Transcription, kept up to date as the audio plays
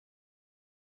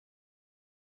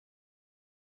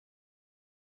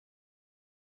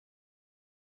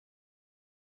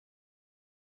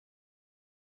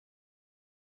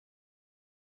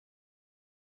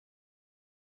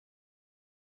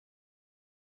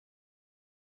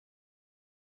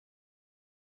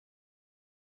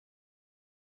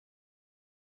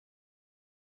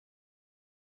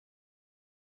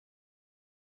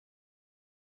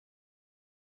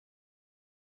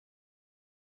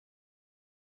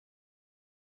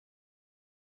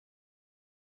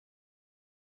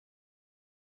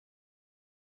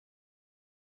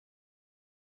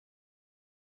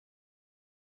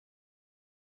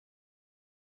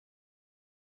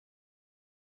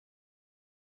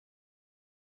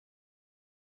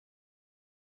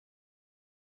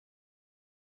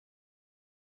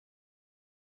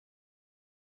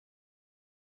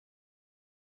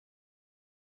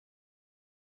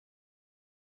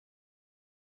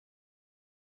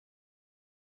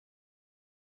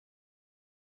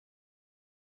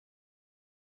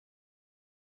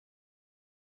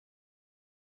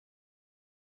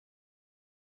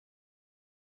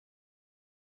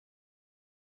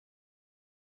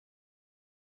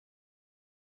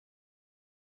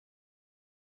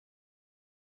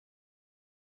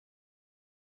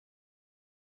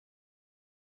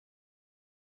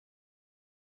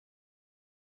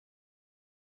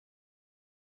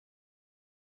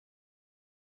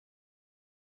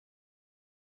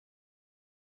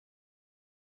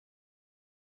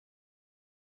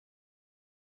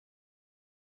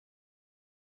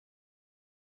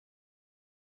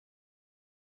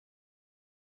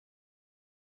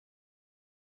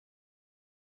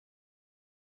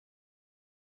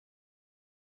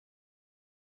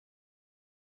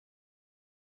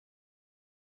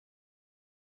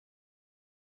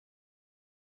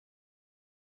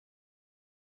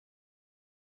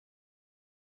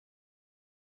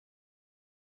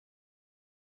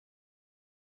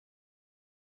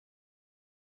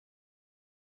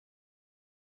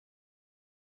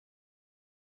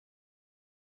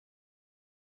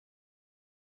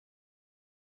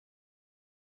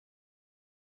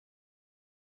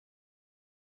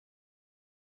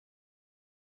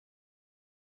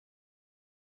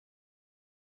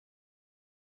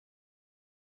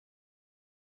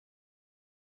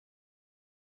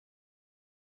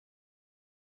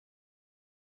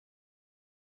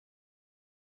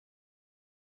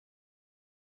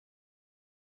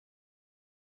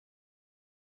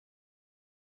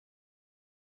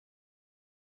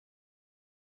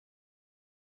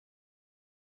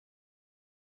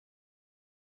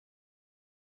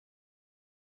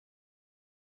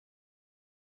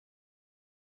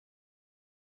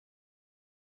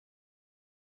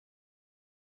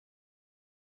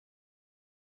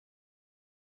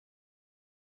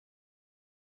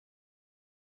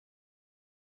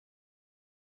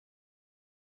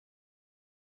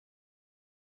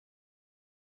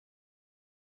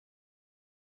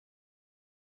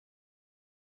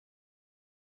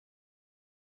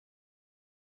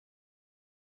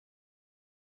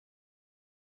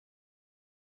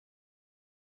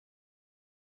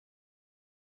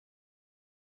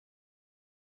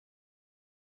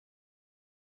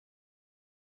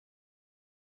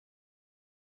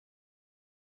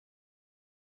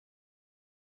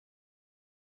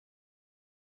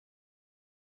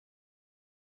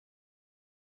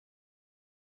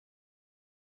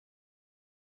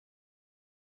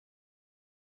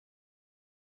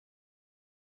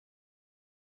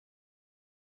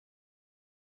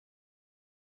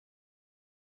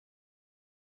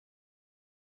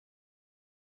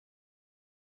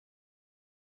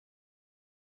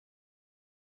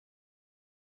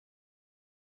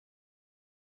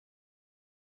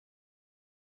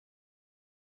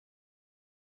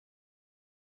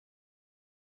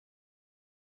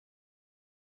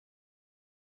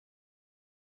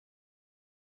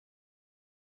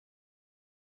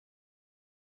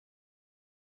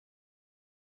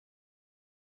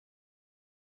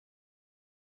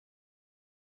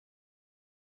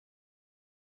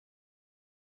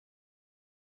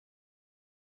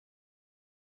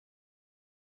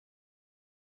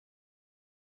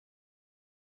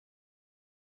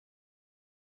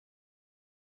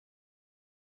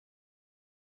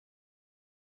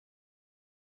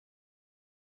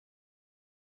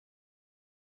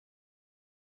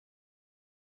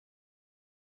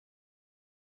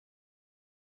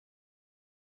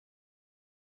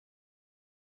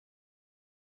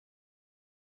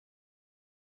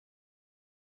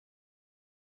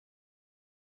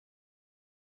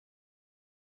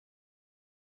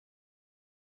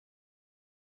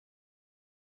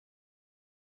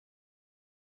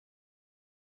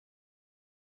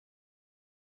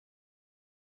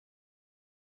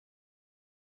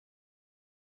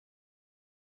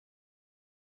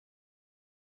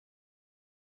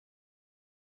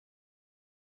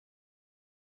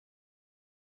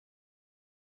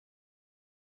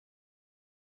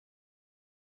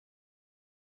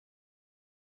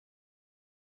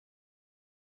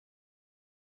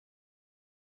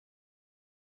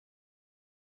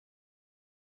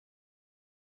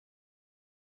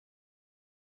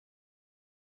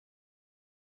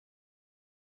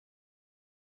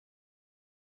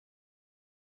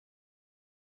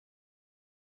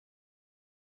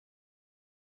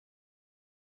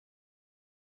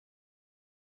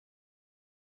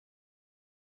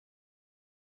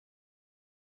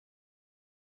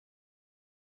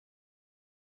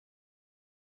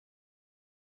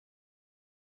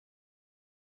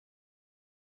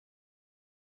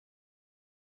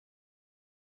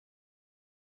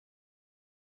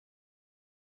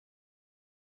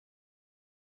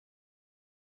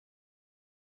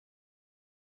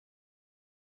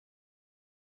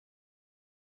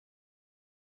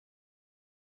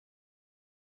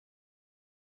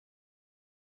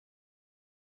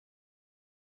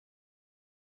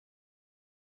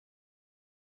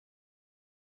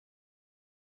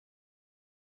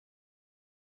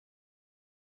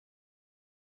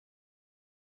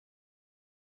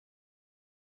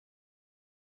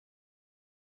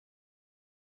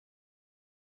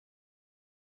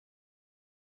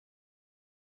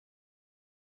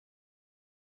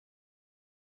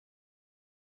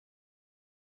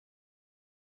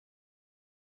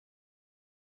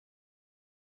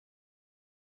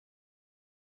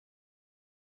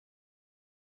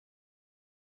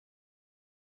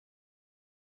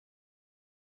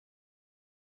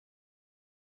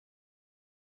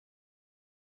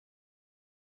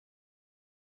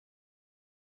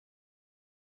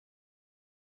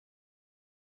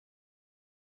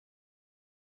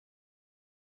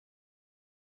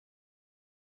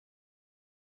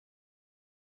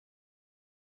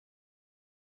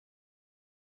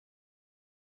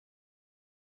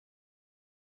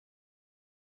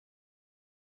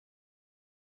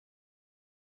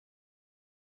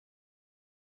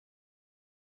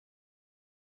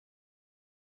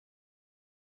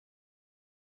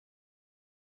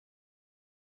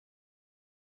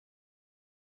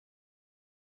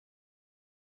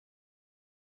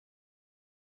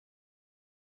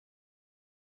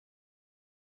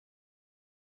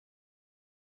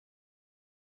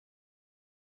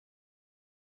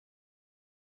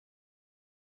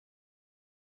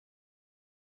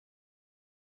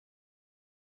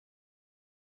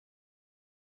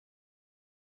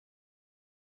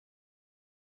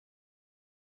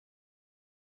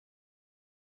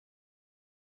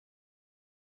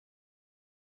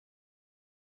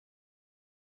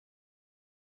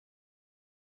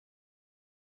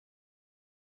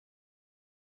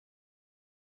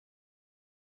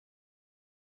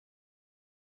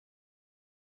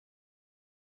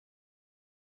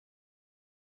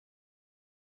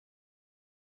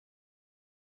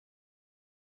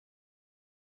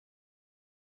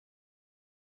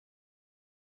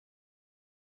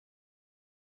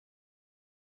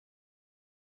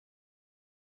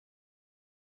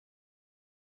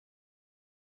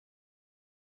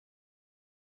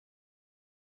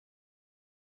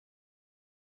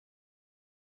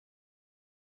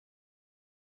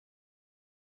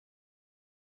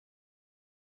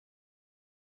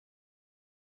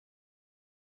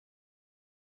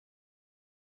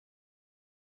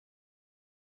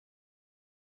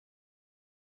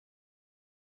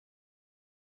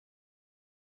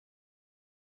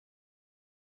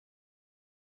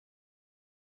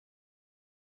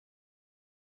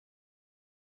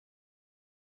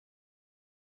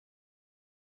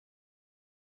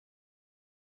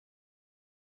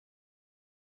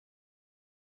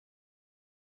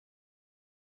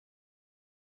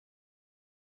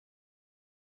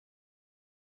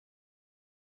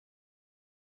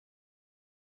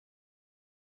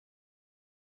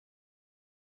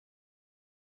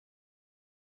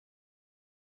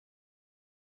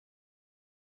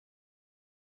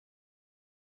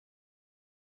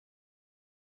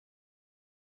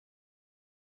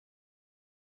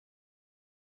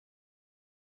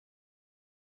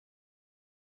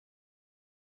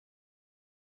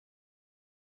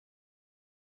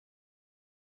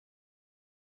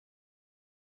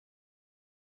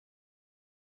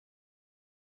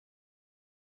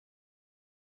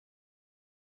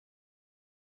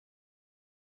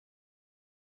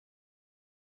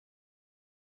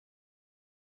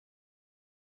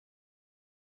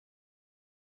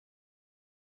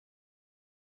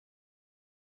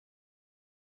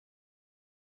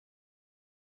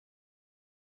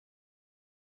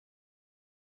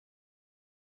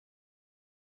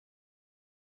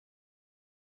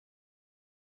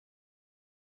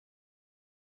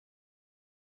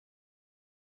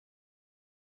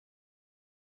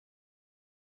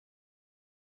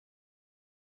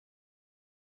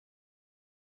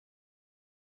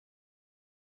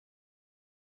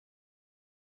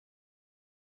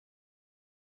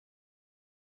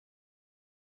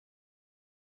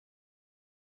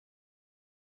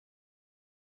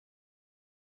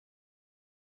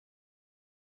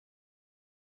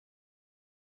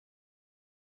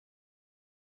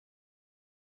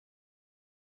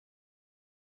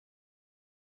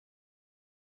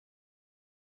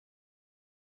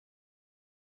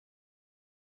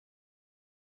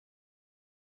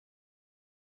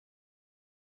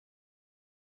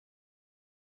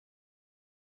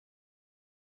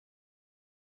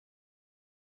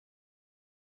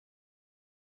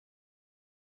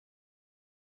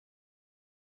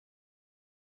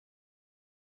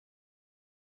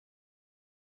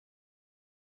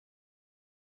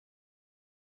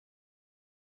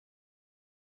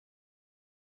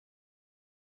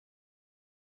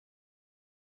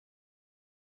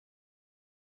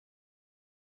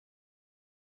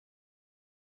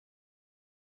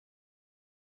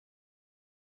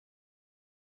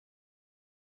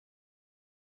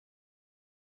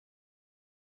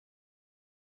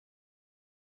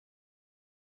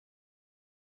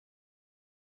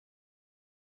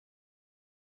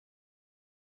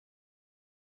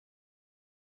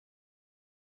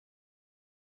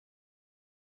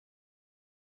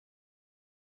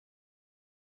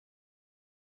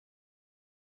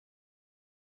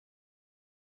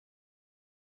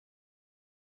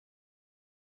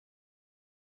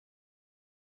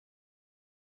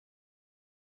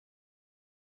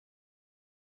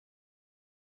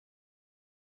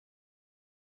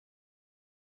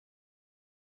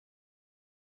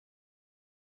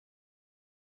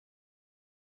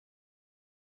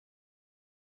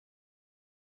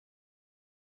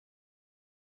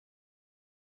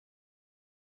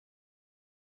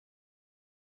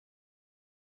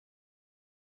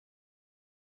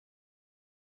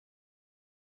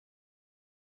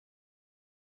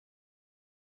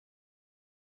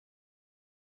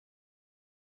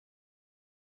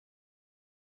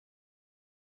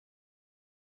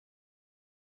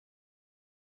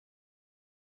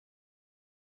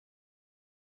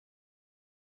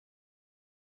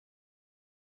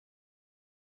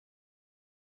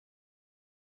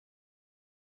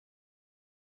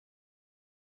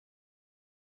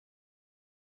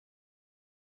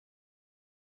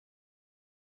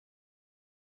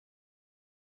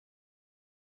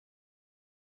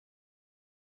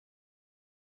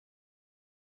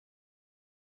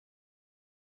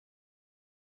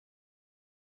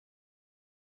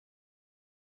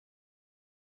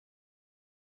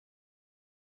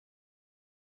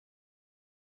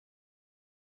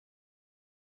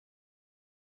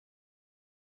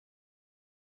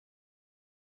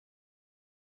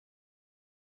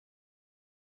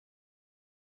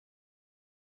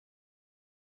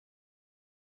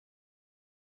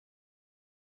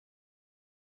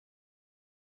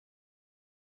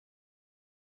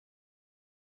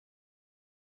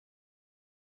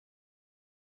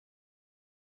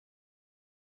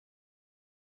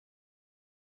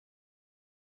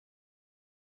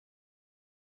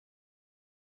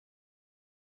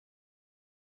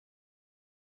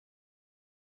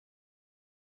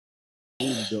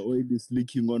the oil is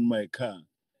leaking on my car.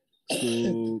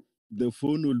 So the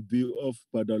phone will be off,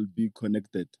 but I'll be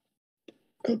connected.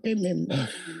 Okay, member.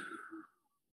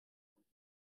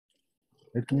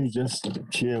 Let me just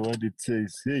share what it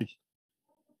says. Hey.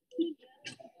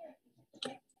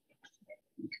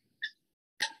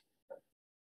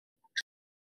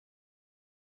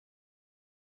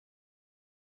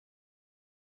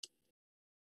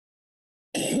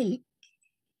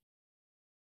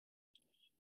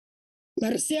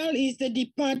 Marcel, is the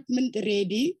department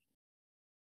ready?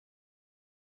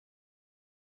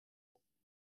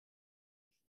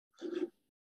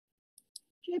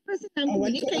 Chairperson, I'm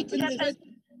communicating.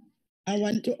 I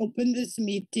want to open this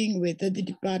meeting whether the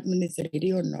department is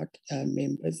ready or not,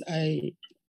 members. Let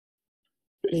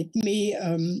me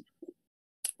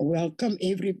welcome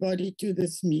everybody to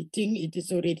this meeting. It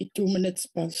is already 2 minutes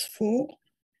past 4.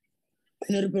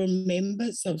 Honorable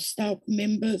members, of staff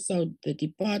members of the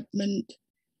department,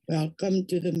 welcome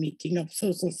to the meeting of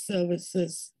Social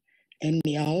Services and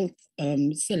the Health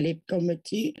Select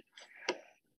Committee.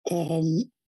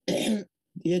 The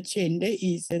agenda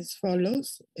is as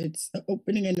follows. It's the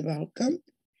opening and welcome.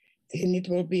 Then it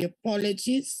will be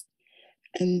apologies.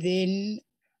 And then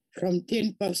from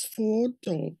 10 past 4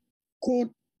 till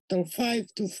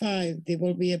 5 to 5, there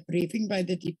will be a briefing by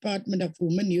the Department of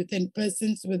Women, Youth and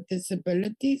Persons with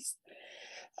Disabilities.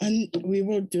 And we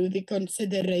will do the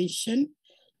consideration,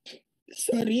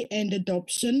 and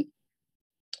adoption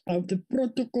of the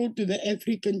protocol to the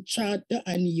African Charter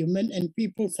on Human and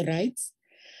People's Rights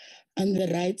and the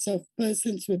rights of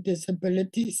persons with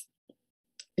disabilities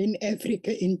in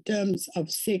Africa in terms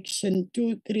of Section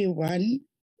 231(2)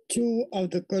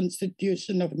 of the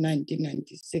Constitution of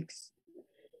 1996.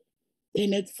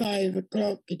 Then at 5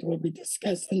 o'clock, it will be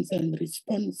discussions and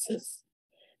responses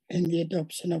and the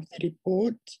adoption of the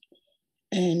report.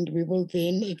 And we will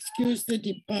then excuse the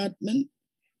department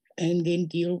and then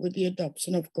deal with the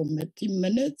adoption of committee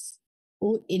minutes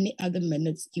or any other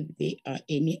minutes if there are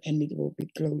any, and it will be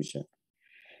closure.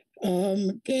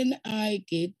 Can I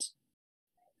get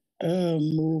a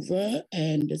mover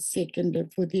and a seconder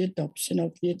for the adoption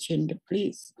of the agenda,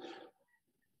 please?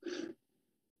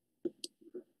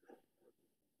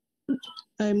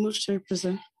 I move,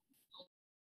 Chairperson.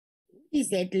 Is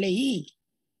that Lehi?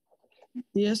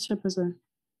 Yes, Chairperson.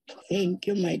 Thank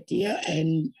you, my dear.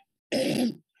 And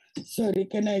sorry,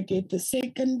 can I get the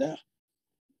seconder?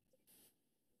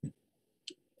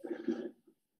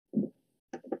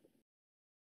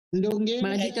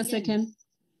 Malika, second.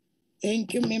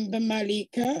 Thank you, Member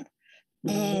Malika.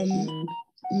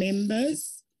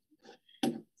 Members,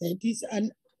 that is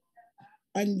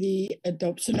on the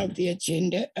adoption of the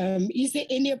agenda. Is there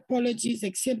any apologies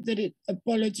except the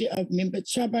apology of Member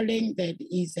Chabaleng that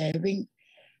is having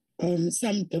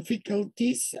some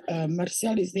difficulties?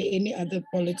 Marcel, is there any other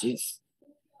apologies?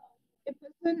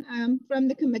 From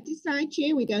the committee side,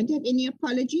 Chair, we don't have any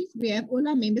apologies. We have all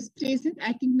our members present.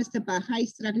 I think Mr. Baha is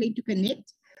struggling to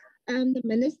connect. The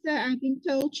minister, I've been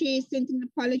told, Chair, sent an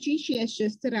apology. She has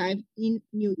just arrived in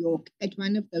New York at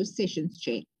one of those sessions,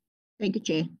 Chair. Thank you,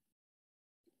 Chair.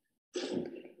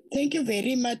 Thank you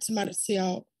very much,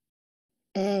 Marcel.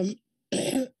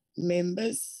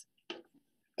 Members,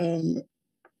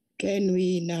 can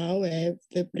we now have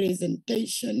the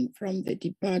presentation from the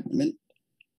department?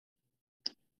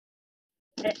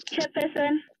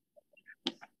 Chairperson.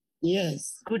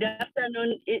 Yes. Good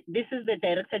afternoon. This is the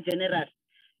Director General.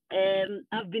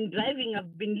 I've been driving,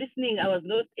 I've been listening. I was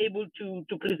not able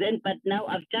to present, but now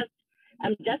I'm just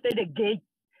at the gate.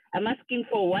 I'm asking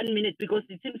for 1 minute because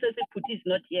it seems as if Puti is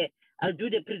not here. I'll do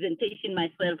the presentation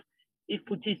myself if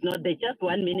Puti is not there. Just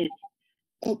 1 minute.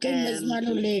 Okay, Ms.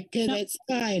 Maluleke, that's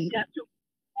fine. Just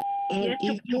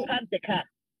to park the car.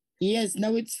 Yes,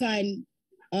 no, it's fine.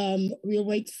 We'll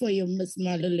wait for you, Ms.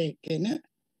 Maluleke. No?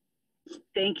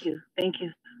 Thank you. Thank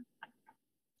you.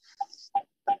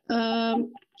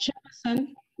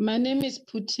 Chairperson, my name is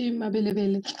Puti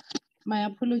Mabelebele. My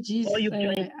apologies. Oh, you've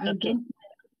joined. Okay.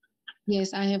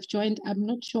 Yes, I have joined. I'm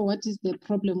not sure what is the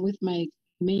problem with my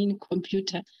main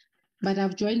computer, but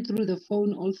I've joined through the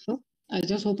phone also. I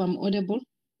just hope I'm audible.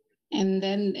 And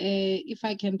then if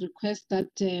I can request that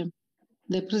the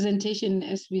presentation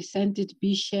as we sent it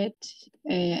be shared,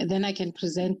 then I can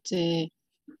present.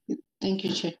 Thank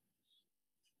you, Chair.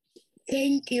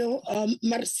 Thank you.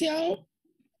 Marcel,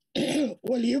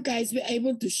 will you guys be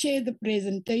able to share the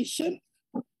presentation?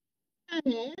 I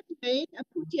have made a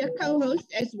Puti a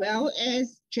co-host as well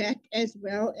as Jack, as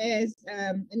well as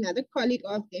another colleague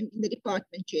of them in the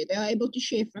department, Chair. They are able to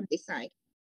share from their side.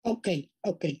 Okay.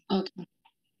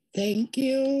 Thank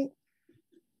you.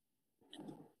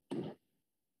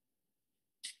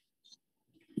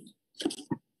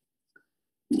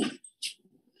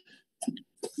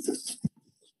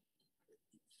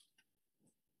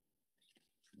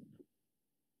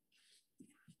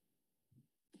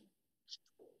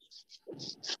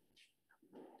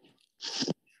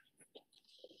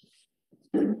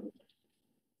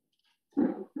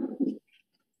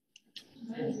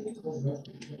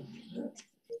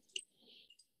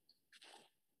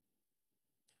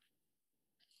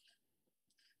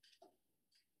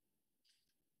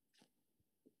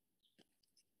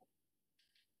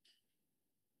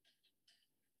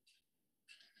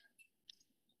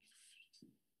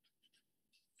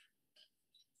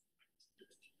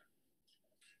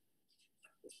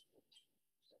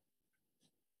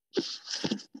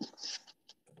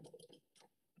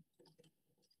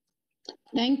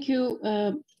 Thank you.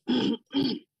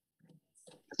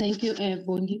 Thank you,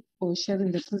 Bongi, for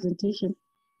sharing the presentation.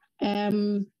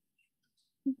 Can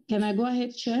I go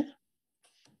ahead, Chair?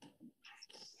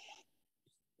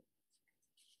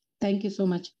 Thank you so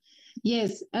much.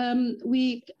 Yes,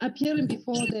 we appearing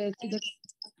before the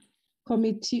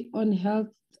Committee on Health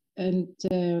and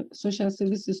Social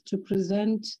Services to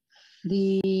present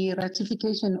the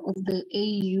ratification of the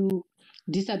AU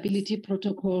Disability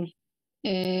Protocol.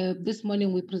 This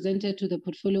morning we presented to the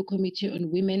Portfolio Committee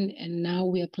on Women, and now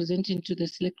we are presenting to the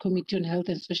Select Committee on Health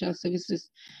and Social Services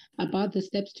about the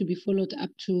steps to be followed up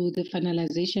to the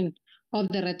finalization of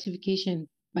the ratification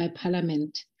by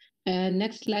Parliament.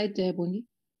 Next slide, Bongi.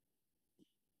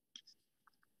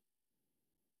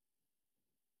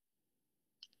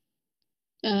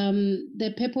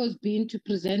 The purpose being to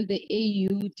present the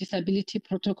AU Disability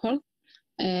Protocol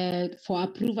for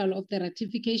approval of the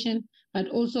ratification, but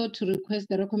also to request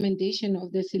the recommendation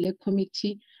of the Select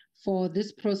Committee for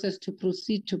this process to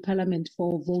proceed to Parliament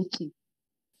for voting.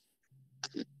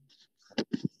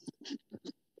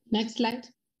 Next slide.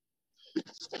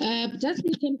 Just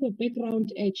in terms of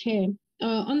background, Chair,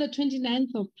 on the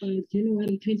 29th of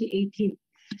January 2018,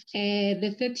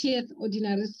 the 30th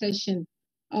ordinary session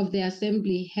of the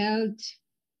Assembly held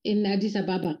in Addis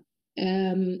Ababa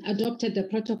adopted the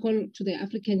protocol to the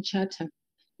African Charter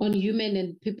on Human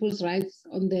and People's Rights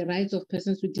on the Rights of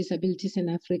Persons with Disabilities in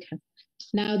Africa.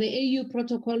 Now, the AU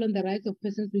Protocol on the Rights of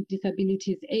Persons with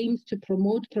Disabilities aims to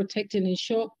promote, protect, and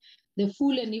ensure the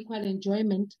full and equal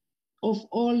enjoyment of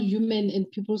all human and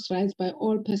people's rights by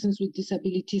all persons with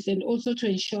disabilities, and also to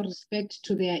ensure respect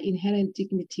to their inherent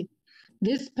dignity.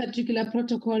 This particular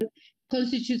protocol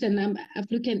constitutes an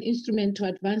African instrument to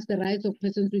advance the rights of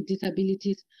persons with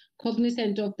disabilities,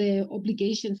 cognizant of the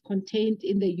obligations contained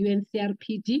in the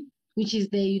UNCRPD, which is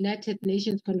the United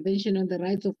Nations Convention on the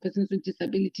Rights of Persons with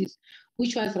Disabilities,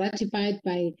 which was ratified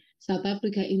by South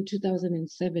Africa in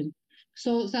 2007.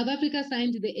 So South Africa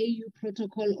signed the AU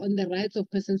Protocol on the Rights of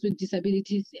Persons with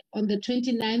Disabilities on the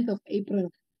 29th of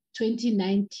April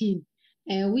 2019,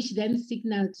 which then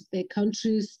signaled the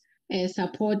country's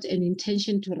support and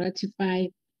intention to ratify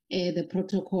the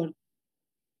protocol.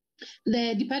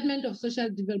 The Department of Social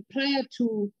Development, prior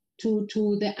to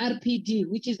the RPD,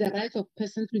 which is the Rights of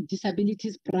Persons with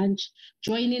Disabilities branch,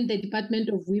 joining the Department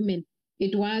of Women,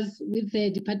 it was with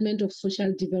the Department of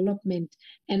Social Development.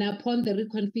 And upon the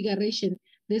reconfiguration,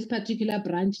 this particular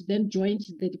branch then joined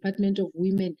the Department of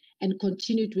Women and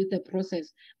continued with the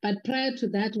process. But prior to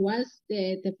that, whilst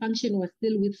the function was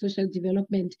still with Social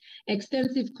Development,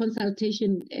 extensive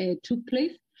consultation took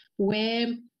place where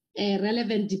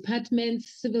relevant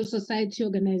departments, civil society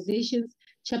organizations,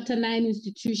 Chapter 9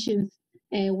 institutions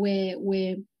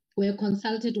were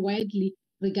consulted widely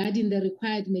regarding the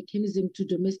required mechanism to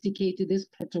domesticate this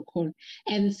protocol.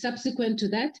 And subsequent to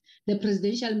that, the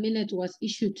presidential minute was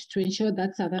issued to ensure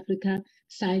that South Africa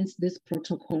signs this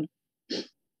protocol.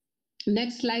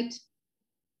 Next slide.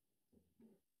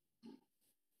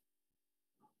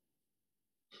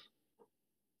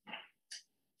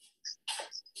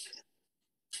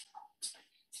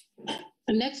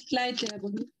 Next slide,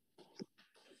 Bongi.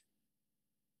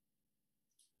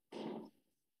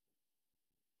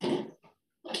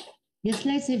 The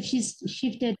slides have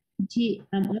shifted to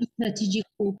on strategic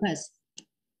focus.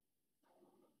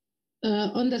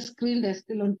 On the screen, they're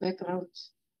still on background.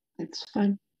 It's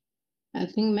fine. I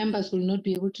think members will not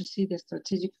be able to see the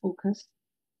strategic focus.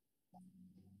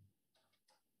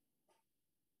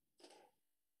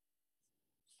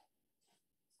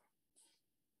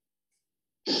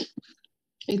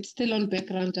 It's still on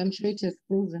background. I'm sure it has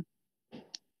frozen.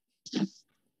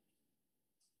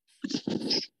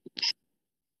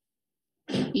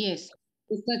 Yes,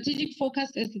 the strategic focus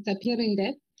as it's appearing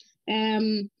there.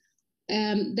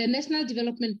 The National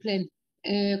Development Plan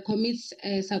commits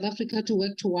South Africa to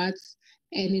work towards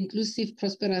an inclusive,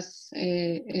 prosperous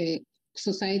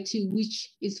society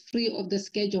which is free of the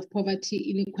scourge of poverty,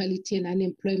 inequality, and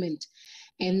unemployment.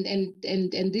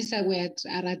 And these are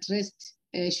addressed,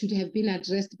 should have been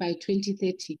addressed by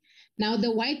 2030. Now,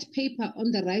 the white paper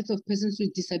on the rights of persons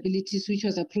with disabilities, which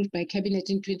was approved by Cabinet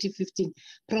in 2015,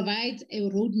 provides a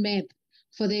roadmap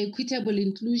for the equitable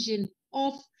inclusion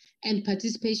of and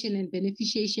participation and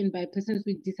beneficiation by persons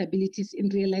with disabilities in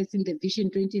realizing the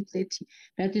Vision 2030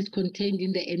 that is contained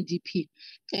in the NDP.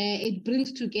 It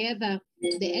brings together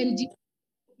the NDP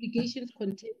obligations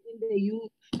contained in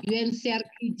the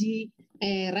UNCRPD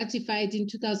ratified in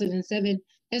 2007,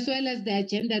 as well as the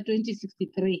Agenda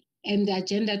 2063 and the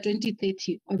Agenda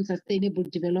 2030 on sustainable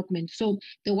development. So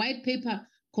the white paper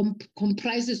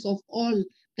comprises of all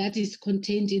that is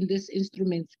contained in this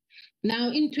instrument.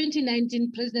 Now, in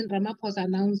 2019, President Ramaphosa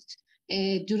announced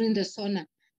during the SONA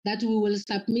that we will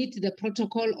submit the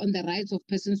protocol on the rights of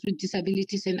persons with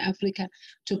disabilities in Africa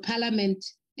to Parliament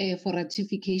for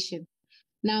ratification.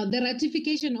 Now, the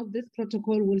ratification of this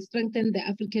protocol will strengthen the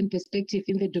African perspective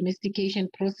in the domestication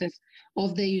process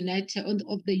of the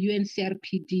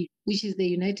UNCRPD, which is the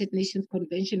United Nations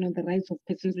Convention on the Rights of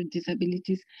Persons with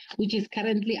Disabilities, which is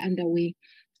currently underway.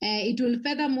 It will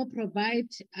furthermore provide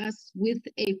us with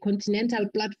a continental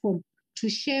platform to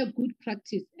share good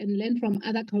practice and learn from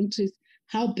other countries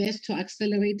how best to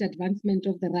accelerate advancement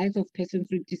of the rights of persons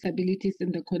with disabilities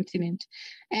in the continent.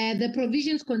 The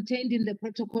provisions contained in the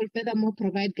protocol furthermore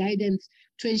provide guidance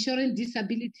to ensuring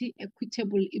disability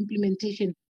equitable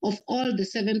implementation of all the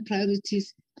 7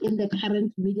 priorities in the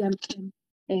current medium-term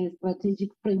strategic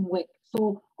framework.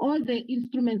 So all the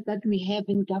instruments that we have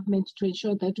in government to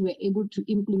ensure that we're able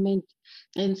to implement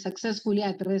and successfully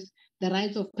address the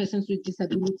rights of persons with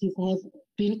disabilities have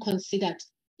been considered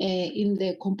in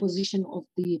the composition of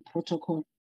the protocol.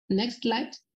 Next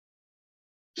slide.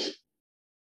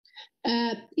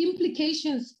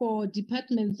 Implications for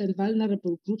departments and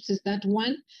vulnerable groups is that,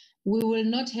 one, we will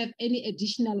not have any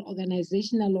additional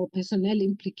organizational or personnel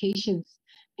implications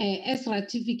as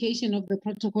ratification of the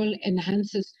protocol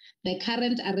enhances the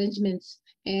current arrangements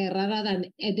rather than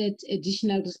added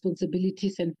additional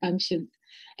responsibilities and functions.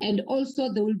 And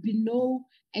also there will be no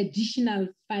additional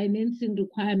financing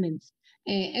requirements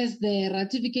as the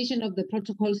ratification of the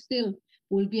protocol still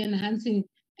will be enhancing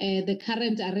the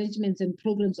current arrangements and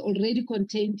programs already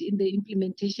contained in the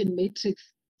implementation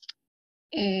matrix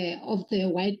of the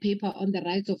white paper on the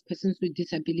rights of persons with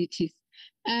disabilities.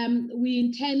 We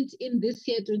intend in this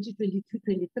year,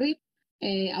 2022-23,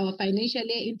 our financial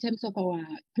year, in terms of our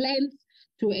plans,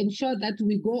 to ensure that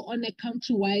we go on a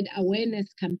countrywide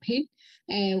awareness campaign,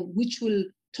 which will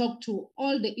talk to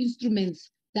all the instruments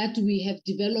that we have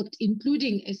developed,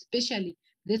 including especially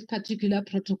this particular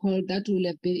protocol that will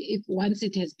have been, if once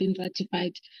it has been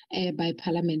ratified by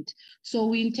Parliament. So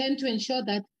we intend to ensure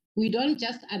that we don't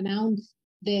just announce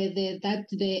that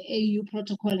the AU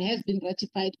protocol has been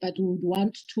ratified, but we would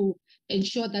want to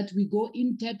ensure that we go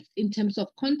in depth in terms of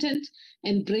content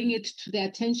and bring it to the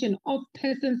attention of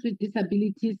persons with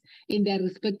disabilities in their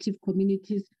respective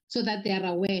communities so that they are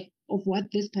aware of what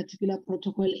this particular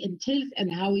protocol entails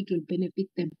and how it will benefit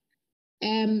them.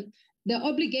 The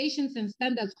obligations and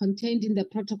standards contained in the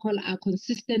protocol are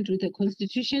consistent with the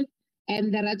Constitution,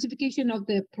 and the ratification of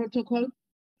the protocol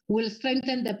will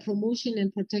strengthen the promotion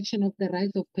and protection of the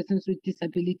rights of persons with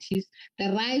disabilities,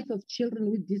 the rights of children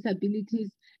with disabilities,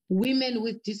 women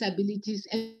with disabilities,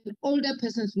 and older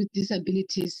persons with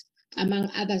disabilities, among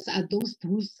others, are those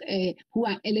groups who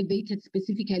are elevated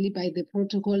specifically by the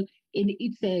protocol in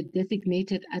its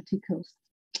designated articles.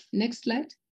 Next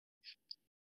slide.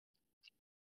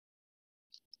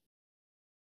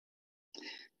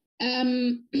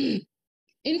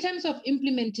 In terms of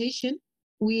implementation,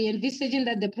 we envisaging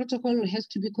that the protocol has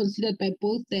to be considered by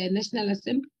both the National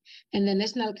Assembly and the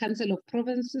National Council of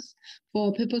Provinces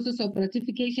for purposes of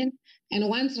ratification. And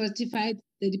once ratified,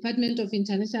 the Department of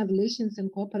International Relations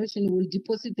and Cooperation will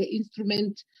deposit the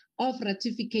instrument of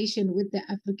ratification with the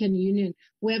African Union.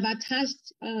 We have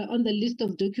attached on the list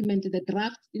of documents the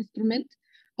draft instrument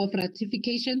of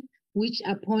ratification, which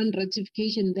upon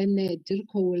ratification, then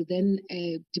DIRCO will then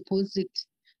deposit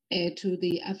to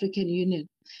the African Union.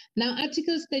 Now,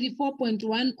 Articles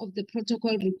 34.1 of the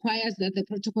protocol requires that the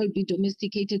protocol be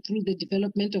domesticated through the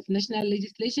development of national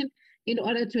legislation in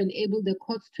order to enable the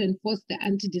courts to enforce the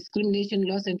anti-discrimination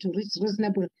laws and to reach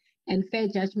reasonable and fair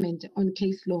judgment on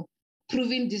case law,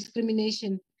 proving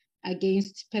discrimination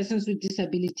against persons with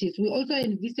disabilities. We also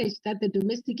envisage that the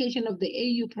domestication of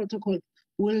the AU protocol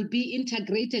will be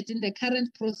integrated in the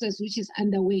current process which is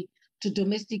underway to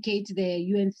domesticate the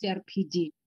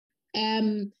UNCRPD.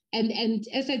 And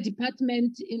as a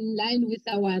department, in line with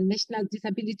our National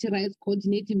Disability Rights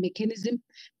Coordinating Mechanism,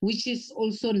 which is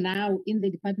also now in the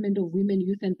Department of Women,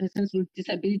 Youth and Persons with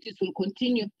Disabilities, will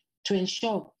continue to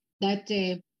ensure that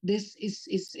this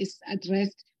is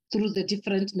addressed through the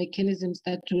different mechanisms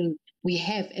that we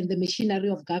have and the machinery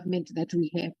of government that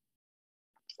we have.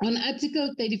 On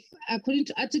Article 30, according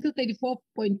to Article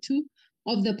 34.2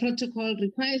 of the protocol,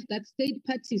 requires that state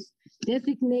parties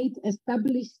designate,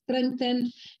 establish,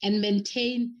 strengthen, and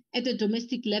maintain at a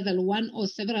domestic level one or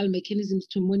several mechanisms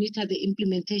to monitor the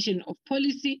implementation of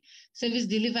policy, service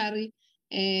delivery,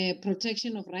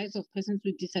 protection of rights of persons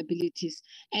with disabilities.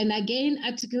 And again,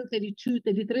 Article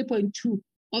 33.2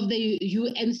 of the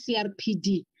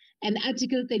UNCRPD and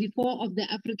Article 34 of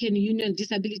the African Union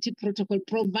Disability Protocol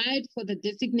provide for the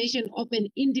designation of an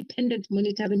independent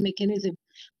monitoring mechanism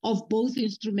of both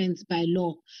instruments by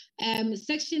law.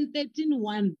 Section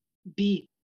 13(1)(b)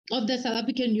 of the South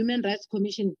African Human Rights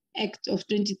Commission Act of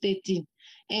 2013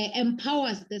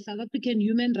 empowers the South African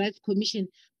Human Rights Commission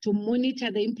to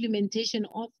monitor the implementation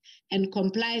of and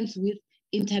compliance with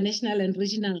international and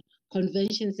regional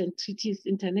conventions and treaties,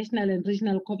 international and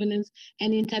regional covenants,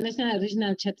 and international and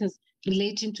regional charters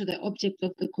relating to the object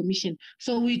of the Commission.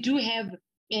 So we do have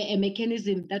a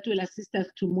mechanism that will assist us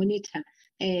to monitor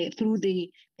through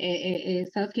the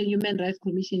South African Human Rights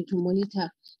Commission to monitor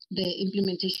the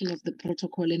implementation of the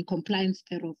protocol and compliance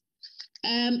thereof.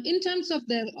 In terms of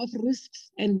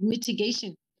risks and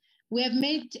mitigation, we have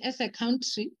made as a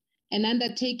country an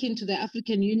undertaking to the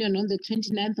African Union on the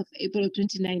 29th of April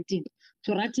 2019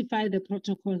 to ratify the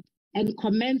protocol and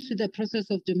commence with the process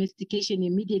of domestication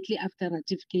immediately after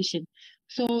ratification.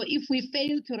 So if we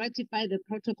fail to ratify the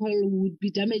protocol, we would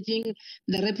be damaging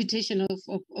the reputation of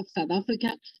South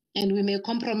Africa, and we may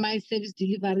compromise service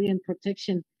delivery and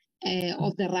protection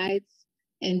of the rights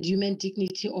and human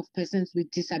dignity of persons with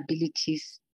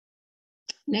disabilities.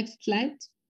 Next slide.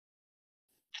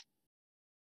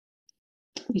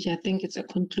 Which I think is a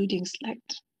concluding slide.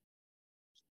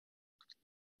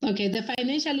 Okay, the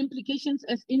financial implications,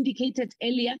 as indicated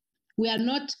earlier, we are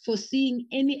not foreseeing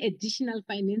any additional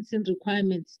financing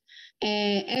requirements,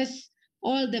 as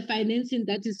all the financing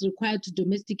that is required to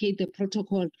domesticate the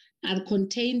protocol are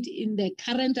contained in the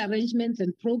current arrangements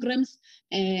and programs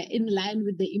in line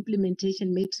with the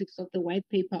implementation matrix of the white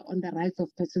paper on the rights of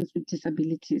persons with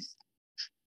disabilities.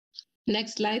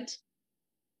 Next slide.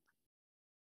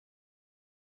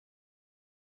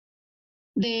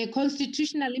 The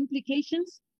constitutional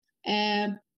implications.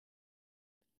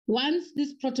 Once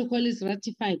this protocol is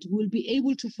ratified, we'll be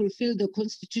able to fulfill the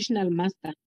constitutional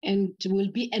muster and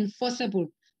will be enforceable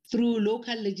through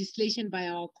local legislation by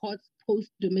our courts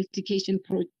post-domestication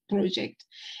project.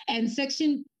 And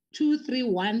Section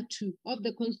 2312 of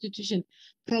the Constitution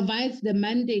provides the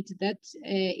mandate that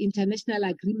international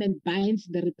agreement binds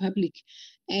the Republic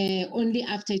only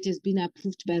after it has been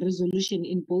approved by resolution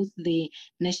in both the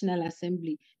National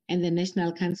Assembly and the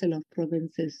National Council of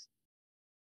Provinces.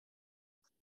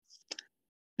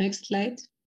 Next slide.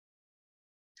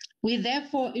 We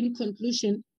therefore, in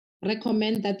conclusion,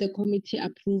 recommend that the committee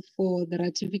approve for the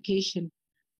ratification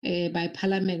by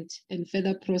Parliament and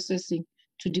further processing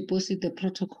to deposit the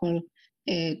protocol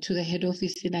to the head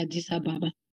office in Addis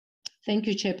Ababa. Thank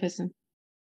you, Chairperson.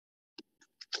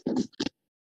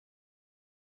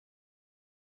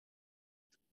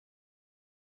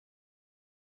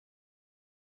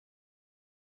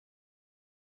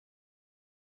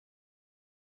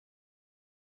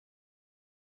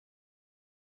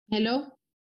 Hello?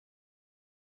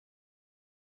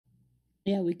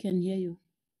 Yeah, we can hear you.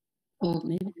 Oh,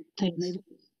 maybe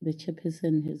the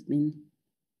chairperson has been.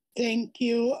 Thank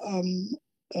you,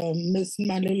 Ms.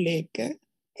 Maluleke.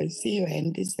 I see your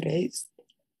hand is raised.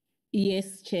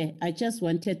 Yes, Chair. I just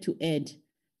wanted to add,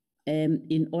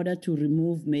 in order to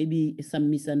remove maybe some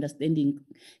misunderstanding,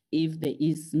 if there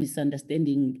is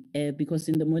misunderstanding, because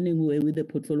in the morning we were with the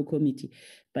portfolio committee,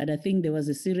 but I think there was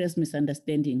a serious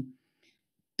misunderstanding.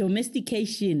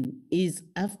 Domestication is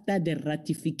after the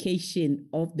ratification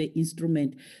of the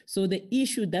instrument. So the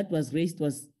issue that was raised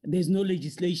was there's no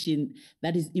legislation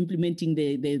that is implementing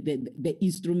the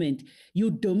instrument. You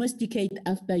domesticate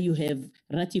after you have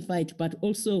ratified, but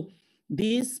also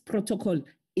this protocol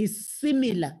is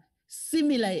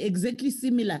exactly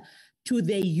similar to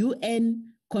the UN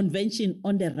Convention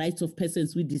on the Rights of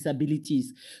Persons with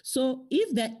Disabilities. So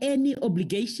if there are any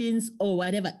obligations or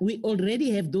whatever, we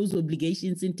already have those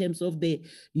obligations in terms of the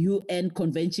UN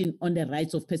Convention on the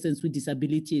Rights of Persons with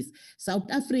Disabilities.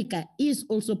 South Africa is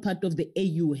also part of the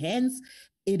AU, hence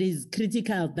it is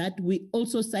critical that we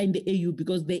also sign the AU,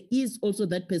 because there is also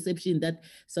that perception that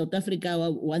South Africa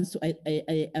wants to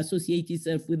associate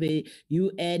itself with the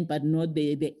UN, but not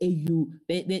the AU.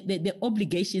 The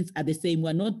obligations are the same.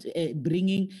 We're not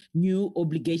bringing new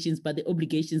obligations, but the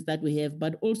obligations that we have.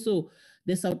 But also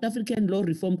the South African Law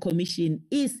Reform Commission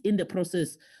is in the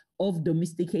process of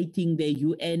domesticating the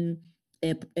UN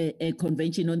a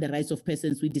convention on the rights of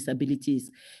persons with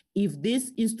disabilities. If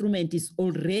this instrument is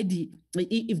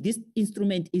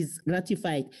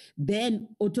ratified, then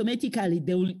automatically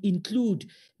they will include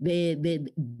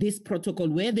this protocol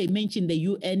where they mention the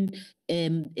UN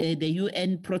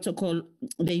protocol,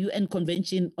 the UN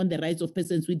Convention on the Rights of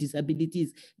Persons with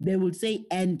Disabilities. They will say,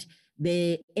 and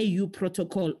the AU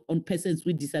protocol on persons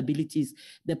with disabilities.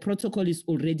 The protocol is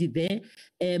already there,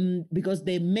 because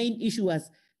the main issue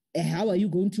was how are you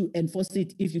going to enforce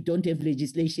it if you don't have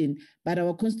legislation? But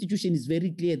our constitution is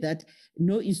very clear that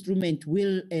no instrument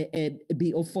will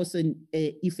be of force and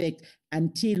effect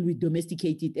until we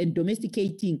domesticate it. And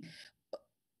domestication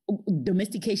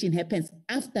happens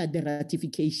after the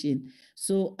ratification.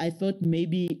 So I thought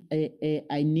maybe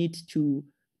I need to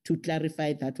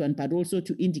clarify that one, but also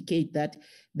to indicate that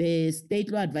the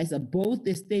state law advisor, both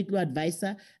the state law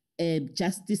advisor,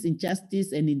 Justice in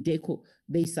Justice and in DECO,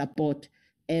 they support.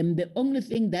 The only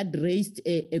thing that raised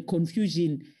a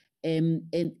confusion and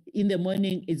in the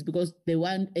morning is because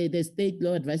the state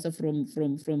law advisor from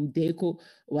DECO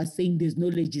was saying there's no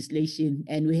legislation,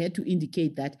 and we had to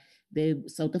indicate that the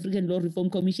South African Law Reform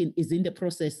Commission is in the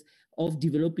process of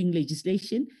developing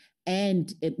legislation.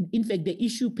 And in fact, the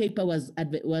issue paper was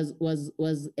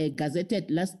gazetted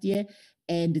last year,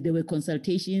 and there were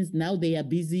consultations. Now they are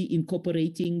busy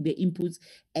incorporating the inputs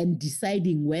and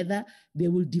deciding whether they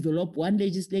will develop one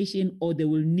legislation or they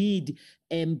will need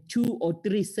 2 or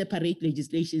 3 separate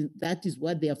legislations. That is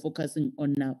what they are focusing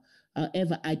on now.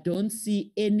 However, I don't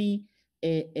see any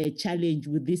challenge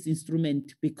with this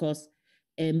instrument because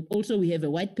also we have a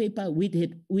white paper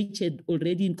which had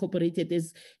already incorporated,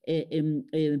 as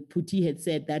Puti had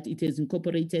said, that it has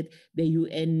incorporated the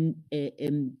UN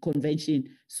convention.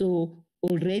 So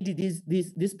already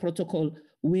this protocol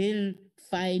will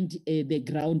find the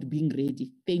ground being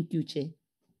ready. Thank you, Chair.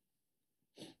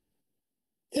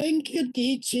 Thank you,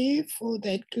 DG, for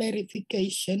that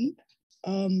clarification.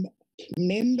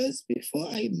 Members, before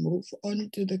I move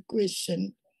on to the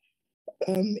question,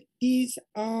 is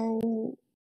our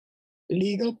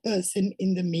legal person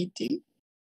in the meeting?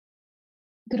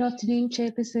 Good afternoon,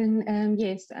 Chairperson.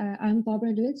 Yes, I'm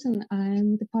Barbara Lewis, and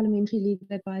I'm the Parliamentary Legal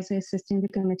Advisor assisting the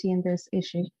committee in this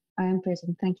issue. I am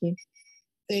present. Thank you.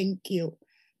 Thank you.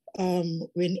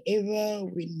 Whenever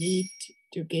we need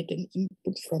to get an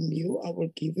input from you, I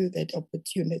will give you that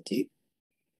opportunity.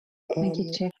 Thank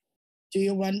you, Chair. Do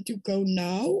you want to go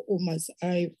now, or must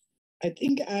I? I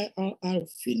think I'll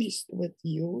finish with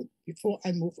you before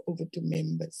I move over to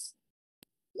members.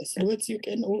 Ms. Lewis, you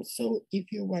can also, if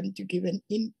you want to give an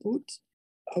input,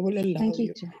 I will allow Thank you,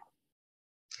 you. Chair.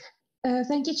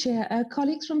 Thank you, Chair.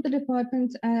 Colleagues from the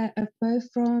department, both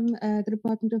from the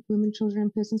Department of Women, Children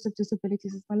and Persons with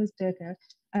Disabilities, as well as DERCO,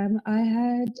 I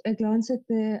had a glance at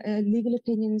the legal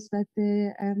opinions that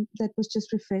that was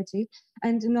just referred to,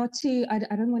 and not to. I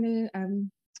don't want to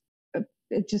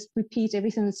just repeat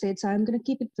everything that's said, so I'm going to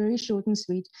keep it very short and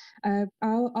sweet.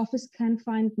 Our office can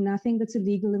find nothing that's a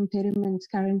legal impediment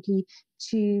currently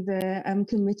to the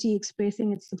committee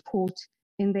expressing its support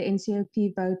in the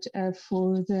NCOP vote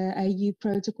for the AU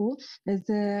protocol.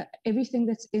 Everything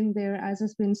that's in there, as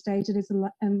has been stated, is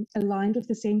aligned with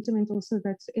the sentiment also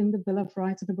that's in the Bill of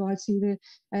Rights with regards to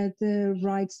the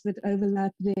rights that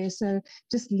overlap there. So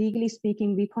just legally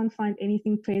speaking, we can't find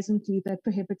anything presently that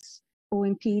prohibits or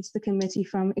impedes the committee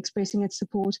from expressing its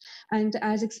support. And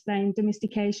as explained,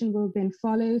 domestication will then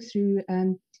follow through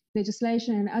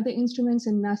legislation and other instruments,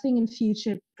 and nothing in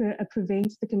future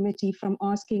prevents the committee from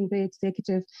asking the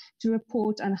executive to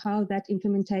report on how that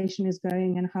implementation is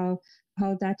going and how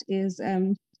that is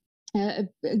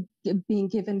being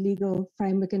given legal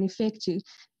framework and effect to.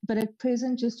 But at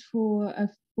present, just for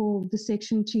the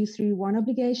Section 231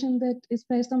 obligation that is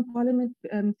placed on Parliament,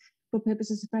 for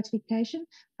purposes of ratification,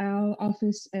 our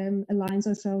office aligns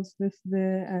ourselves with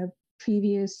the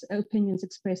previous opinions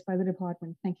expressed by the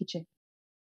department. Thank you, Chair.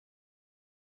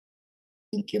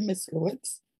 Thank you, Ms.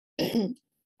 Lewis.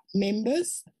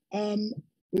 Members,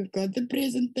 we've got the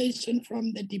presentation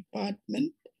from the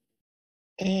department,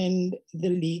 and the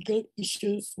legal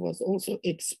issues was also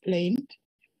explained.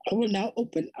 I will now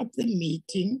open up the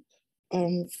meeting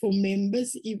for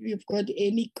members. If you've got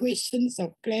any questions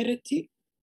of clarity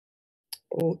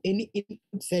or any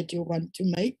inputs that you want to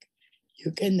make,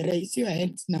 you can raise your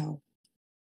hands now.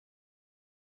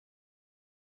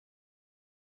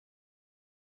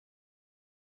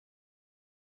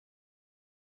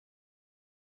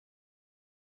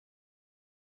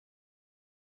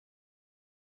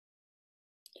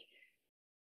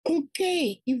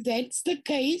 Okay, if that's the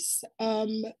case,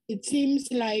 it seems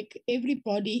like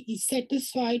everybody is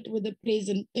satisfied with the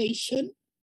presentation.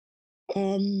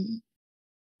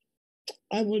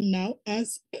 I will now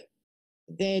ask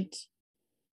that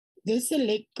the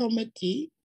select committee,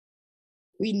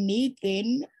 we need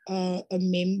then a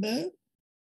member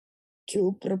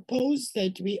to propose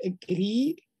that we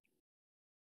agree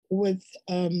with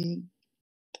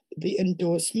the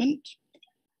endorsement,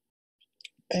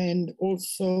 and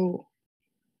also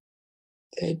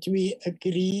that we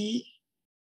agree.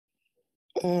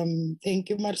 Thank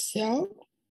you, Marcel.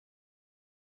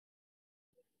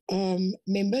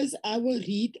 Members, I will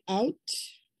read out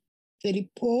the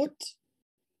report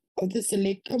of the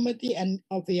Select Committee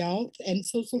of Health and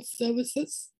Social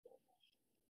Services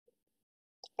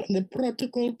on the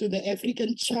protocol to the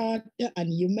African Charter on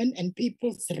Human and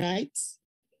People's Rights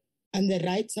and the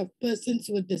rights of persons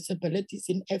with disabilities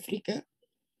in Africa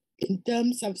in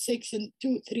terms of Section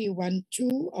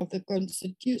 2312 of the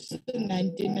Constitution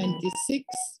 1996,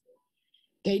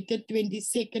 dated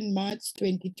 22nd March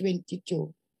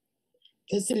 2022.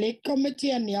 The Select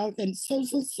Committee on Health and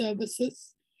Social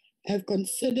Services have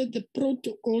considered the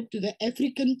protocol to the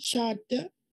African Charter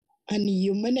on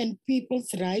Human and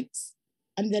People's Rights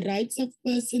and the rights of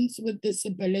persons with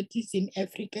disabilities in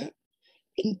Africa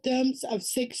in terms of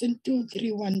Section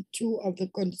 2312 of the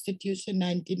Constitution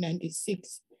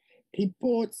 1996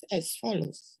 reports as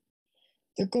follows.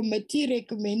 The committee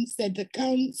recommends that the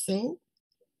Council,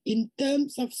 in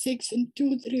terms of Section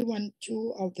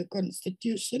 2312 of the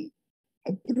Constitution,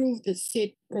 approve the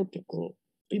said protocol.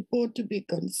 Report to be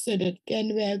considered.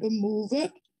 Can we have a mover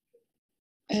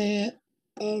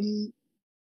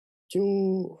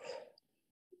to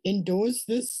endorse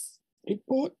this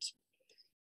report?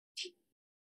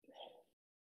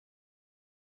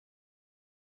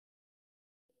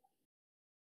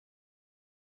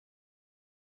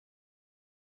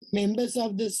 Members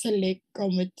of the Select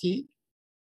Committee,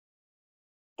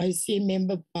 I see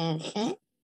Member Baga.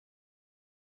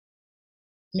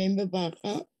 Member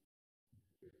Baga.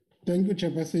 Thank you,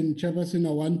 Chairperson. Chairperson,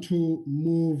 I want to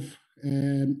move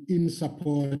in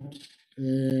support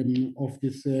of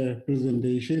this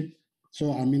presentation.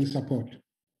 So I'm in support.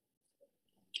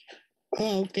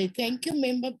 Okay, thank you,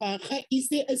 Member Baga. Is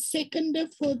there a seconder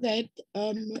for that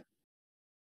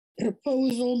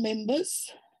proposal, members?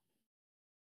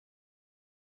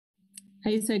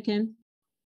 I second.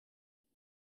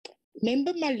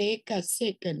 Member Maleka,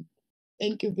 second.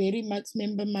 Thank you very much,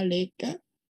 Member Maleka.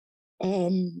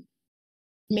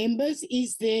 Members,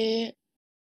 is there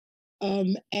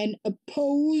an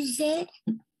opposer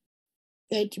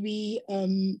that we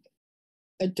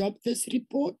adopt this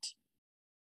report?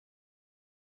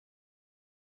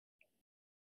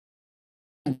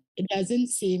 It doesn't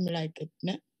seem like it,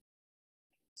 no?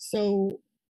 So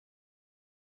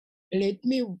let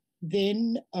me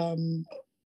then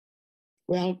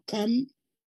welcome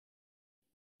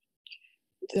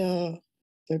the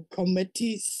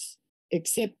committee's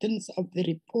acceptance of the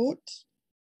report.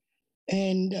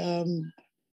 And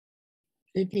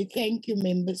let me thank you,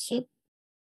 membership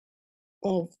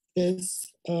of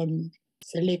this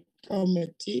select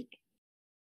committee,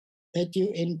 that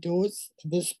you endorse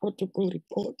this protocol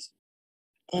report.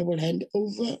 I will hand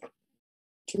over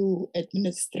to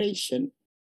administration.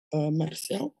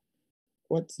 Marcel,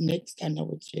 what's next on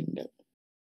our agenda?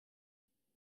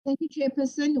 Thank you,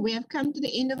 Chairperson. We have come to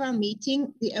the end of our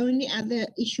meeting. The only other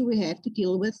issue we have to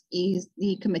deal with is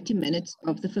the committee minutes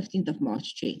of the 15th of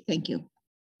March, Chair. Thank you.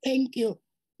 Thank you.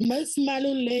 Ms.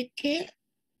 Maluleke,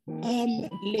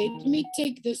 let me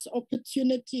take this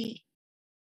opportunity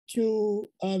to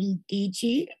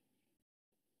DG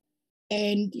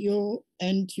and your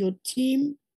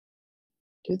team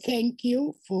to thank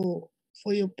you for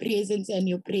your presence and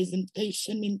your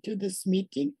presentation into this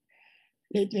meeting.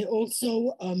 Let me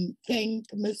also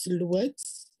thank Ms.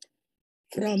 Lewis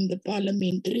from the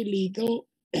Parliamentary Legal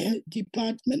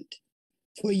Department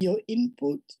for your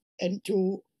input, and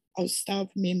to our staff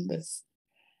members.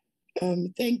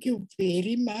 Thank you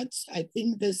very much. I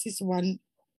think this is one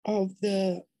of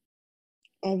the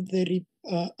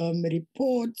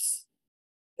reports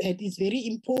that is very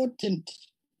important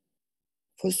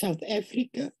for South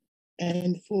Africa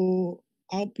and for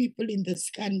our people in this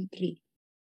country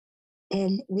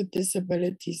with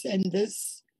disabilities. And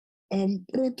this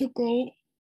protocol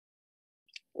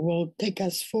will take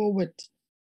us forward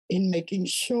in making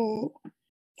sure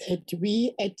that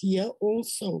we adhere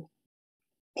also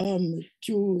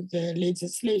to the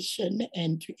legislation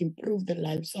and to improve the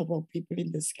lives of our people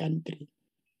in this country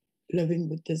living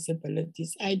with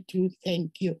disabilities. I do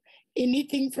thank you.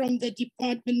 Anything from the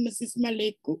department, Mrs.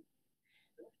 Maleku?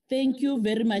 Thank you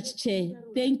very much, Chair.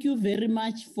 Thank you very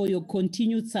much for your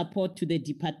continued support to the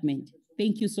department.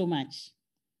 Thank you so much.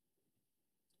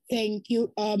 Thank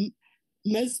you.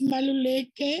 Ms.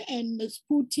 Maluleke and Ms.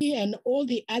 Puti and all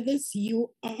the others,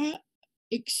 you are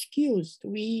excused.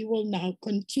 We will now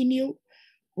continue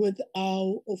with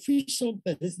our official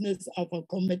business of our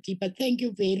committee. But thank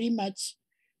you very much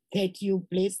that you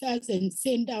blessed us, and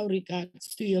send our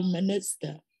regards to your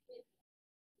minister.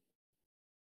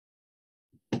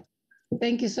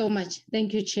 Thank you so much.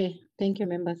 Thank you, Chair. Thank you,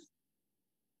 members.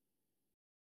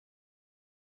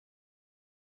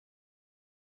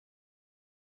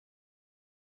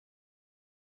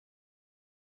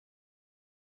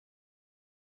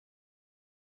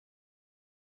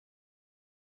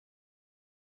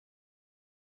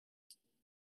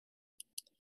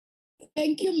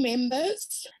 Thank you,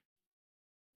 members.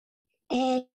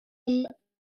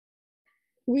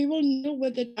 We will know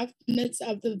with the draft minutes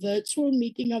of the virtual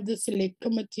meeting of the Select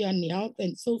Committee on Health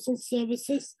and Social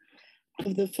Services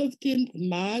of the 15th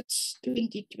March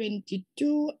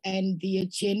 2022, and the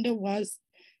agenda was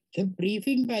the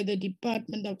briefing by the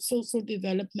Department of Social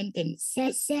Development and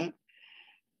SASSA,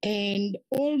 and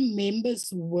all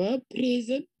members were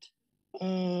present.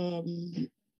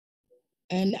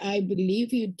 And I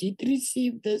believe you did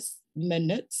receive this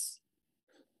minutes.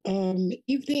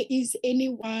 If there is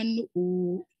anyone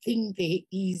who think there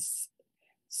is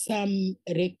some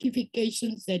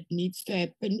rectifications that needs to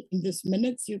happen in this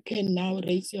minutes, you can now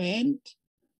raise your hand.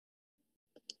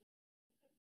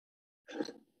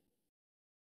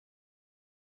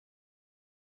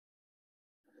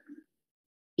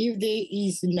 If there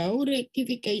is no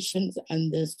rectifications on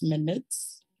this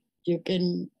minutes, you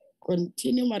can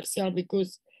continue, Marcel,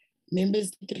 because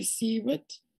members did receive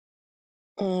it.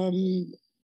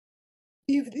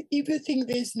 If you think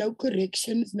there's no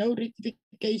corrections, no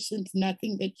rectifications,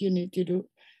 nothing that you need to do,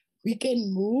 we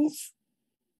can move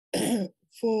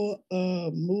for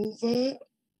a mover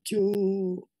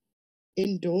to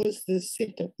endorse the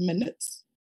set of minutes.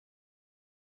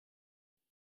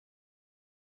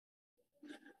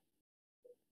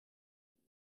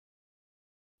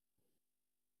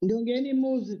 Dongeni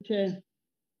moves, Chair.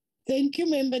 Thank you,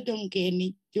 Member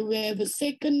Dongeni. Do we have a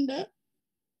seconder?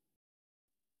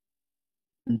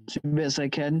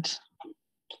 Second.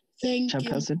 Thank you.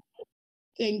 Chairperson.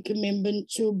 Thank you, Member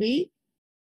Chubi.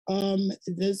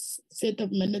 This set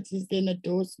of minutes is then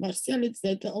endorsed. Marcel, is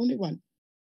that the only one?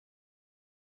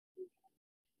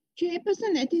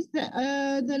 Chairperson, that is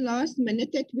the last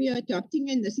minute that we are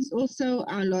adopting, and this is also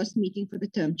our last meeting for the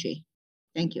term, Chair.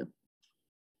 Thank you.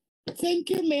 Thank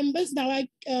you, members. Now,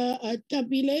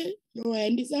 Tabile, your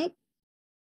hand is up.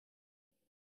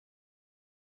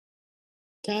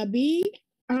 Tabi?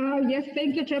 Yes,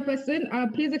 thank you,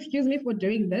 Chairperson. Please excuse me for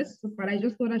doing this, but I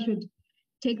just thought I should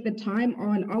take the time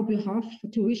on our behalf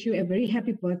to wish you a very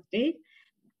happy birthday.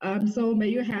 So may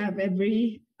you have a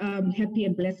very happy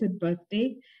and blessed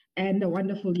birthday and a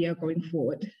wonderful year going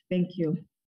forward. Thank you.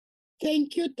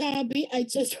 Thank you, Tabi. I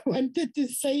just wanted to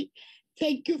say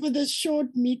thank you for the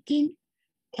short meeting.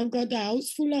 I've got a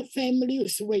house full of family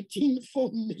who's waiting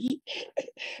for me.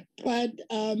 But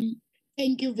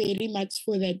thank you very much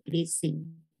for that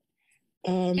blessing.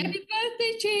 Happy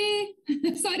birthday,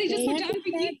 Chair. Sorry, just for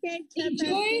jumping in.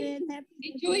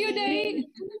 Enjoy your day.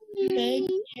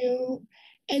 Thank you.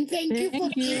 And thank you for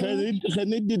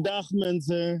Geniet die dag,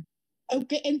 mensen.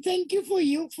 Okay, and thank you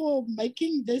for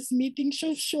making this meeting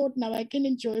so short. Now I can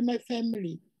enjoy my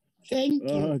family. Thank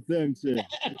you. Thanks.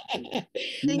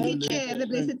 Thank you, Chair. Have a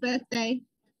blessed birthday.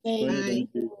 Thank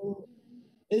you.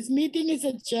 This meeting is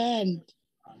adjourned.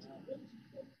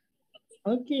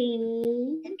 Okay.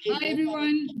 Bye,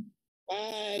 everyone.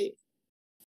 Bye.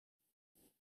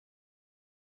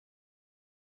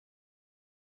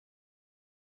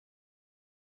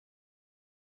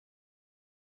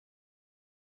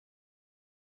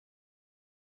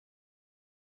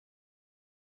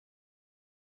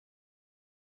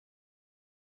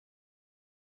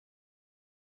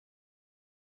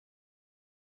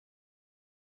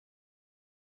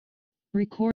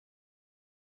 Record.